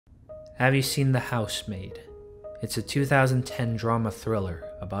Have you seen The Housemaid? It's a 2010 drama thriller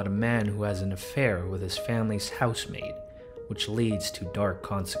about a man who has an affair with his family's housemaid, which leads to dark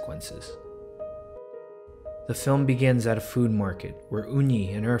consequences. The film begins at a food market where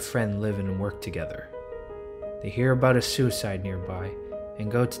Uni and her friend live and work together. They hear about a suicide nearby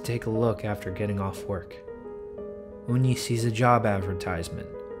and go to take a look after getting off work. Uni sees a job advertisement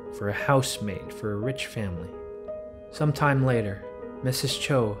for a housemaid for a rich family. Sometime later, Mrs.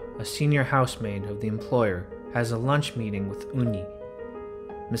 Cho, a senior housemaid of the employer, has a lunch meeting with Uni.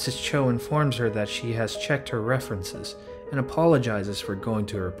 Mrs. Cho informs her that she has checked her references and apologizes for going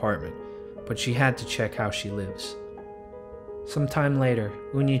to her apartment, but she had to check how she lives. Sometime later,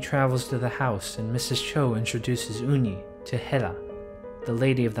 Uni travels to the house and Mrs. Cho introduces Uni to Hera, the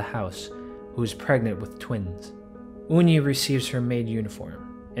lady of the house, who is pregnant with twins. Uni receives her maid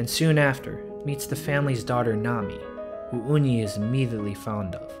uniform, and soon after meets the family's daughter Nami, who Uni is immediately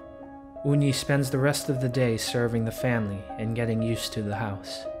fond of. Uni spends the rest of the day serving the family and getting used to the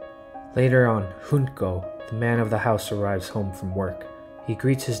house. Later on, Hunko, the man of the house, arrives home from work. He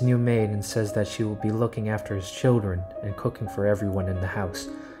greets his new maid and says that she will be looking after his children and cooking for everyone in the house,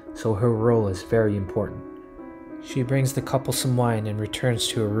 so her role is very important. She brings the couple some wine and returns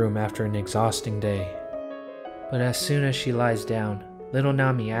to her room after an exhausting day. But as soon as she lies down, little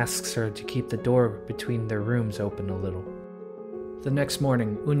Nami asks her to keep the door between their rooms open a little. The next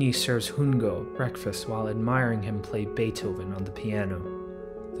morning, Uni serves Hungo breakfast while admiring him play Beethoven on the piano.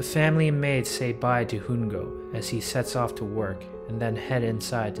 The family and maids say bye to Hungo as he sets off to work and then head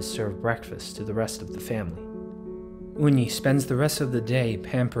inside to serve breakfast to the rest of the family. Uni spends the rest of the day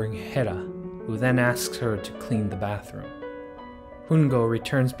pampering Hera, who then asks her to clean the bathroom. Hungo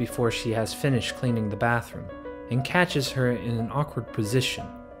returns before she has finished cleaning the bathroom and catches her in an awkward position.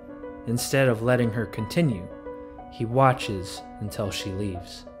 Instead of letting her continue, he watches until she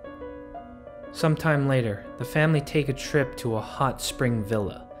leaves. Sometime later, the family take a trip to a hot spring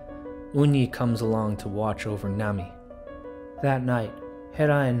villa. Uni comes along to watch over Nami. That night,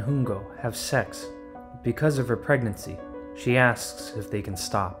 Hera and Hungo have sex. Because of her pregnancy, she asks if they can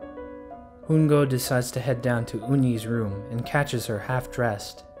stop. Hungo decides to head down to Uni's room and catches her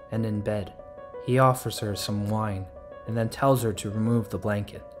half-dressed and in bed. He offers her some wine and then tells her to remove the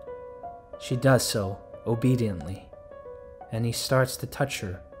blanket. She does so, obediently, and he starts to touch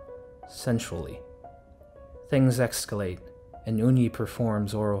her, sensually. Things escalate, and Uni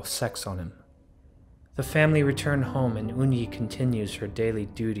performs oral sex on him. The family return home and Uni continues her daily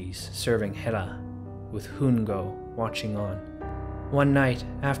duties serving Hera, with Hungo watching on. One night,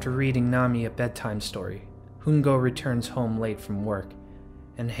 after reading Nami a bedtime story, Hungo returns home late from work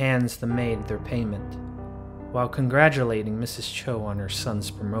and hands the maid their payment, while congratulating Mrs. Cho on her son's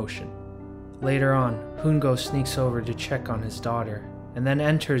promotion. Later on, Hungo sneaks over to check on his daughter and then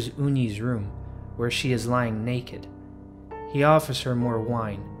enters Uni's room, where she is lying naked. He offers her more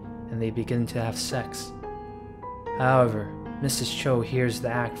wine, and they begin to have sex. However, Mrs. Cho hears the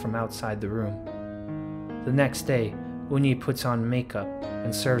act from outside the room. The next day, Uni puts on makeup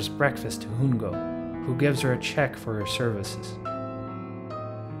and serves breakfast to Hungo, who gives her a check for her services.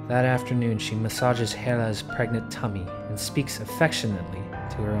 That afternoon, she massages Hera's pregnant tummy and speaks affectionately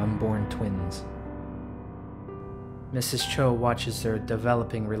to her unborn twins. Mrs. Cho watches their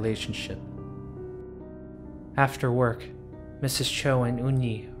developing relationship. After work, Mrs. Cho and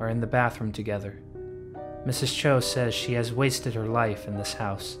Uni are in the bathroom together. Mrs. Cho says she has wasted her life in this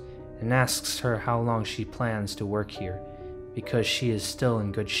house and asks her how long she plans to work here because she is still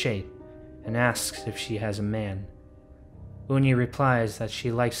in good shape and asks if she has a man. Uni replies that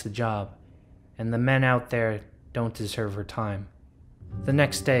she likes the job and the men out there don't deserve her time. The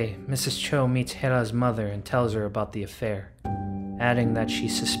next day, Mrs. Cho meets Hera's mother and tells her about the affair, adding that she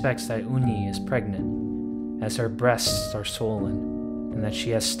suspects that Uni is pregnant, as her breasts are swollen, and that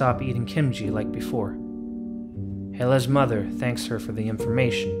she has stopped eating kimchi like before. Hera's mother thanks her for the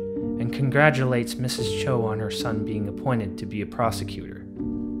information and congratulates Mrs. Cho on her son being appointed to be a prosecutor.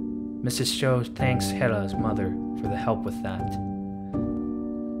 Mrs. Cho thanks Hera's mother for the help with that.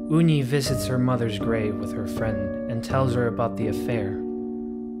 Uni visits her mother's grave with her friend and tells her about the affair.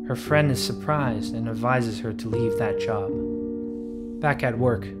 Her friend is surprised and advises her to leave that job. Back at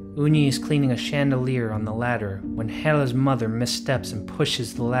work, Uni is cleaning a chandelier on the ladder when Hera's mother missteps and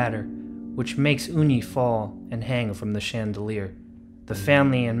pushes the ladder, which makes Uni fall and hang from the chandelier. The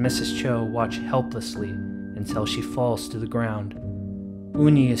family and Mrs. Cho watch helplessly until she falls to the ground.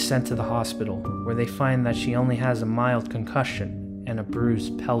 Uni is sent to the hospital, where they find that she only has a mild concussion and a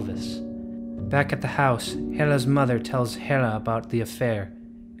bruised pelvis. Back at the house, Hera's mother tells Hera about the affair,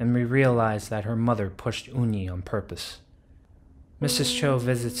 and we realize that her mother pushed Uni on purpose. Mrs. Cho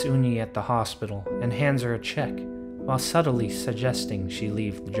visits Uni at the hospital and hands her a check, while subtly suggesting she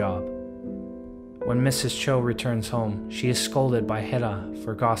leave the job. When Mrs. Cho returns home, she is scolded by Hera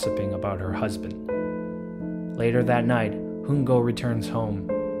for gossiping about her husband. Later that night, Hungo returns home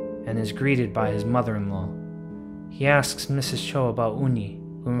and is greeted by his mother-in-law. He asks Mrs. Cho about Uni,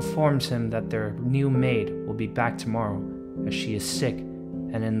 who informs him that their new maid will be back tomorrow as she is sick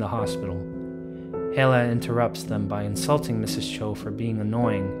and in the hospital. Hela interrupts them by insulting Mrs. Cho for being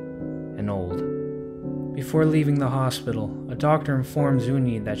annoying and old. Before leaving the hospital, a doctor informs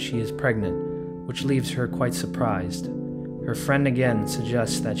Uni that she is pregnant, which leaves her quite surprised. Her friend again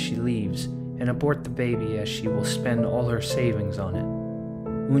suggests that she leaves and abort the baby as she will spend all her savings on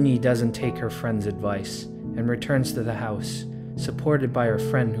it. Uni doesn't take her friend's advice and returns to the house, supported by her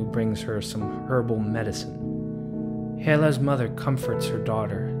friend who brings her some herbal medicine. Hela's mother comforts her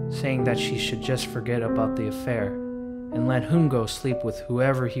daughter, saying that she should just forget about the affair and let Hungo sleep with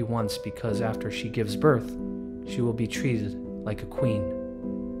whoever he wants because after she gives birth, she will be treated like a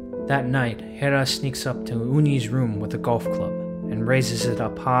queen. That night, Hera sneaks up to Uni's room with a golf club and raises it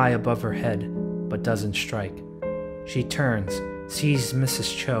up high above her head, but doesn't strike. She turns, sees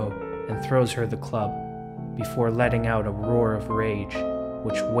Mrs. Cho, and throws her the club, before letting out a roar of rage,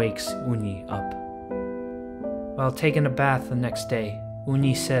 which wakes Uni up. While taking a bath the next day,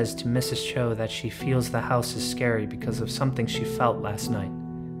 Uni says to Mrs. Cho that she feels the house is scary because of something she felt last night,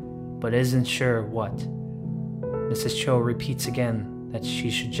 but isn't sure what. Mrs. Cho repeats again that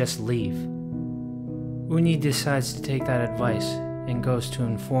she should just leave. Uni decides to take that advice and goes to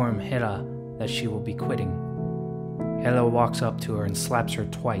inform Hera that she will be quitting. Hera walks up to her and slaps her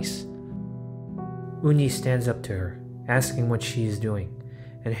twice. Uni stands up to her, asking what she is doing,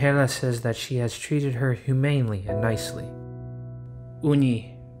 and Hera says that she has treated her humanely and nicely.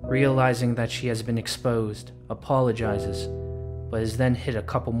 Uni, realizing that she has been exposed, apologizes, but is then hit a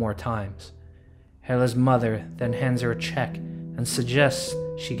couple more times. Hera's mother then hands her a check and suggests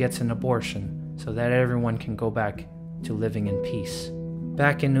she gets an abortion so that everyone can go back to living in peace.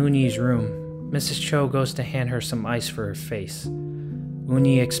 Back in Uni's room, Mrs. Cho goes to hand her some ice for her face.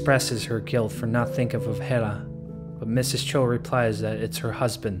 Uni expresses her guilt for not thinking of Hera, but Mrs. Cho replies that it's her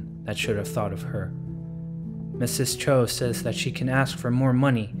husband that should have thought of her. Mrs. Cho says that she can ask for more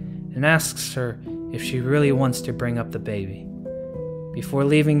money and asks her if she really wants to bring up the baby. Before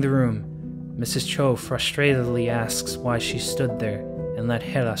leaving the room, Mrs. Cho frustratedly asks why she stood there and let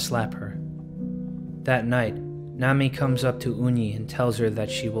Hera slap her. That night, Nami comes up to Uni and tells her that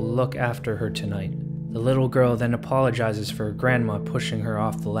she will look after her tonight. The little girl then apologizes for her grandma pushing her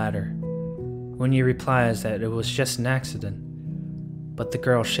off the ladder. Uni replies that it was just an accident, but the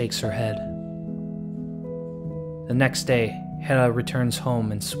girl shakes her head. The next day, Hera returns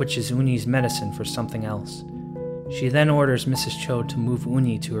home and switches Uni's medicine for something else. She then orders Mrs. Cho to move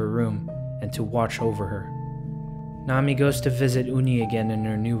Uni to her room and to watch over her. Nami goes to visit Uni again in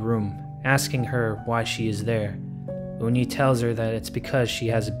her new room, asking her why she is there. Uni tells her that it's because she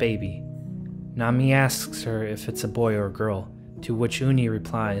has a baby. Nami asks her if it's a boy or a girl, to which Uni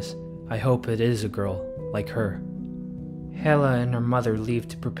replies, "I hope it is a girl, like her." Hela and her mother leave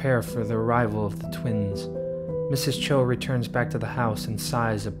to prepare for the arrival of the twins. Mrs. Cho returns back to the house and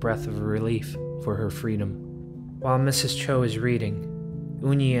sighs a breath of relief for her freedom. While Mrs. Cho is reading,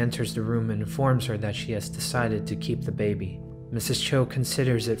 Uni enters the room and informs her that she has decided to keep the baby. Mrs. Cho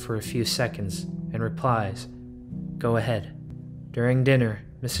considers it for a few seconds and replies, "Go ahead." During dinner,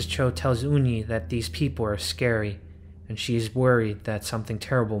 Mrs. Cho tells Uni that these people are scary and she is worried that something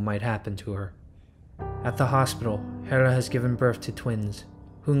terrible might happen to her. At the hospital, Hera has given birth to twins.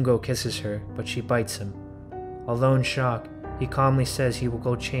 Hungo kisses her, but she bites him. Although in shock, he calmly says he will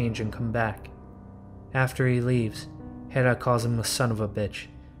go change and come back. After he leaves, Hera calls him a son of a bitch,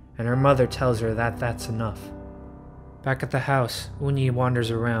 and her mother tells her that that's enough. Back at the house, Uni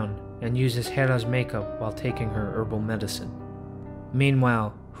wanders around and uses Hera's makeup while taking her herbal medicine.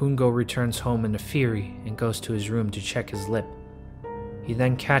 Meanwhile, Hungo returns home in a fury and goes to his room to check his lip. He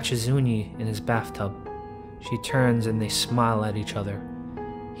then catches Uni in his bathtub. She turns and they smile at each other.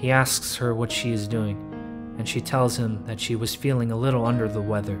 He asks her what she is doing, and she tells him that she was feeling a little under the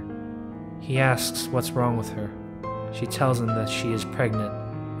weather. He asks what's wrong with her. She tells him that she is pregnant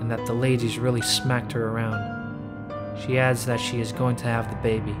and that the ladies really smacked her around. She adds that she is going to have the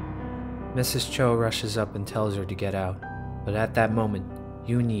baby. Mrs. Cho rushes up and tells her to get out, but at that moment,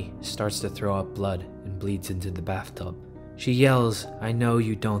 Uni starts to throw up blood and bleeds into the bathtub. She yells, "I know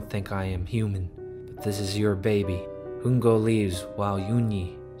you don't think I am human, but this is your baby." Hungo leaves while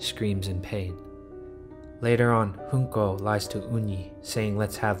Uni screams in pain. Later on, Hungo lies to Uni, saying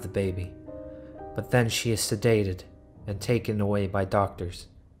let's have the baby. But then she is sedated, and taken away by doctors.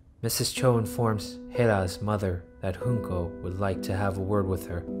 Mrs. Cho informs Hera's mother that Junko would like to have a word with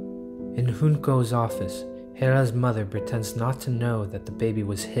her. In Junko's office, Hera's mother pretends not to know that the baby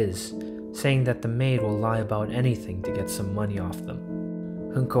was his, saying that the maid will lie about anything to get some money off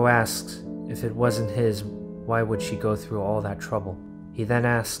them. Junko asks if it wasn't his, why would she go through all that trouble? He then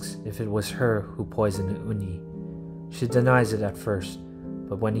asks if it was her who poisoned Uni. She denies it at first,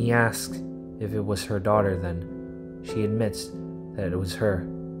 but when he asks if it was her daughter then, she admits that it was her.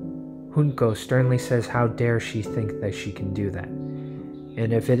 Junko sternly says how dare she think that she can do that,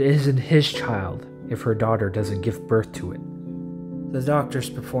 and if it isn't his child, if her daughter doesn't give birth to it. The doctors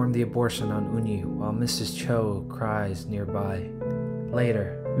perform the abortion on Uni while Mrs. Cho cries nearby.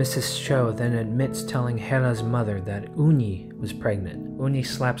 Later, Mrs. Cho then admits telling Hera's mother that Uni was pregnant. Uni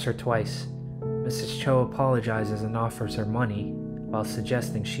slaps her twice. Mrs. Cho apologizes and offers her money, while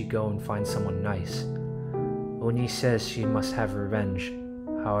suggesting she go and find someone nice. Uni says she must have revenge,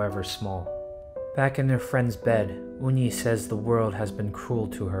 however small. Back in her friend's bed, Uni says the world has been cruel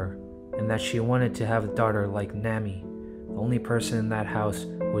to her, and that she wanted to have a daughter like Nami, the only person in that house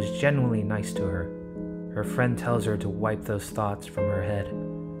who was genuinely nice to her. Her friend tells her to wipe those thoughts from her head,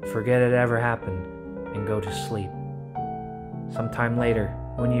 forget it ever happened, and go to sleep. Sometime later,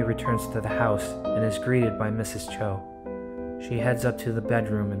 Uni returns to the house and is greeted by Mrs. Cho. She heads up to the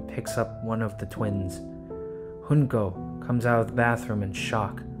bedroom and picks up one of the twins. Junko comes out of the bathroom in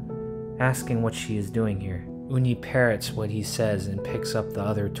shock, asking what she is doing here. Uni parrots what he says and picks up the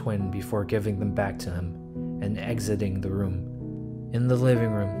other twin before giving them back to him and exiting the room. In the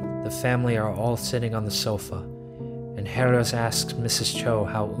living room, the family are all sitting on the sofa, and Heros asks Mrs. Cho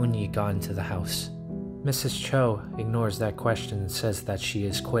how Uni got into the house. Mrs. Cho ignores that question and says that she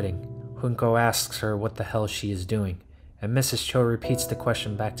is quitting. Junko asks her what the hell she is doing, and Mrs. Cho repeats the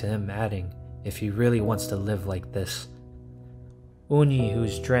question back to him, adding if he really wants to live like this. Uni, who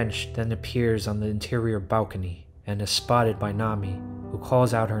is drenched, then appears on the interior balcony and is spotted by Nami, who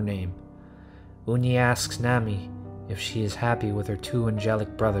calls out her name. Uni asks Nami if she is happy with her two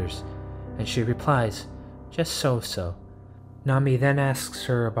angelic brothers, and she replies, just so-so. Nami then asks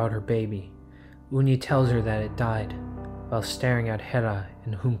her about her baby. Uni tells her that it died, while staring at Hera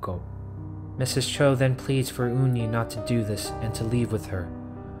and Junko. Mrs. Cho then pleads for Uni not to do this and to leave with her.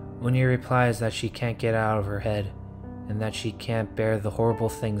 Uni replies that she can't get out of her head, and that she can't bear the horrible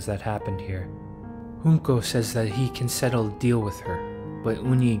things that happened here. Junko says that he can settle a deal with her, but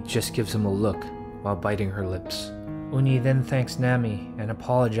Uni just gives him a look while biting her lips. Uni then thanks Nami and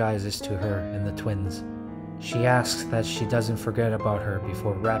apologizes to her and the twins. She asks that she doesn't forget about her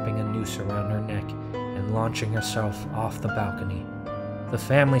before wrapping a noose around her neck and launching herself off the balcony. The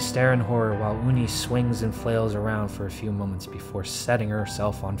family stare in horror while Uni swings and flails around for a few moments before setting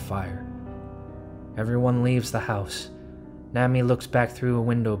herself on fire. Everyone leaves the house. Nami looks back through a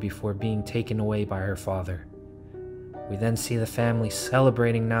window before being taken away by her father. We then see the family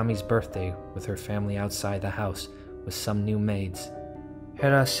celebrating Nami's birthday with her family outside the house with some new maids.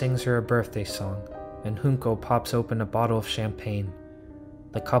 Hera sings her a birthday song, and Junko pops open a bottle of champagne.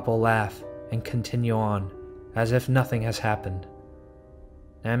 The couple laugh and continue on, as if nothing has happened.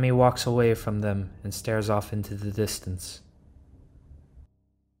 Nami walks away from them and stares off into the distance.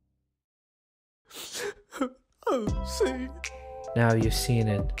 Now you've seen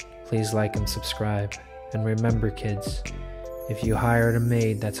it, please like and subscribe. And remember kids, if you hired a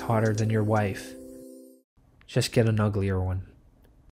maid that's hotter than your wife, just get an uglier one.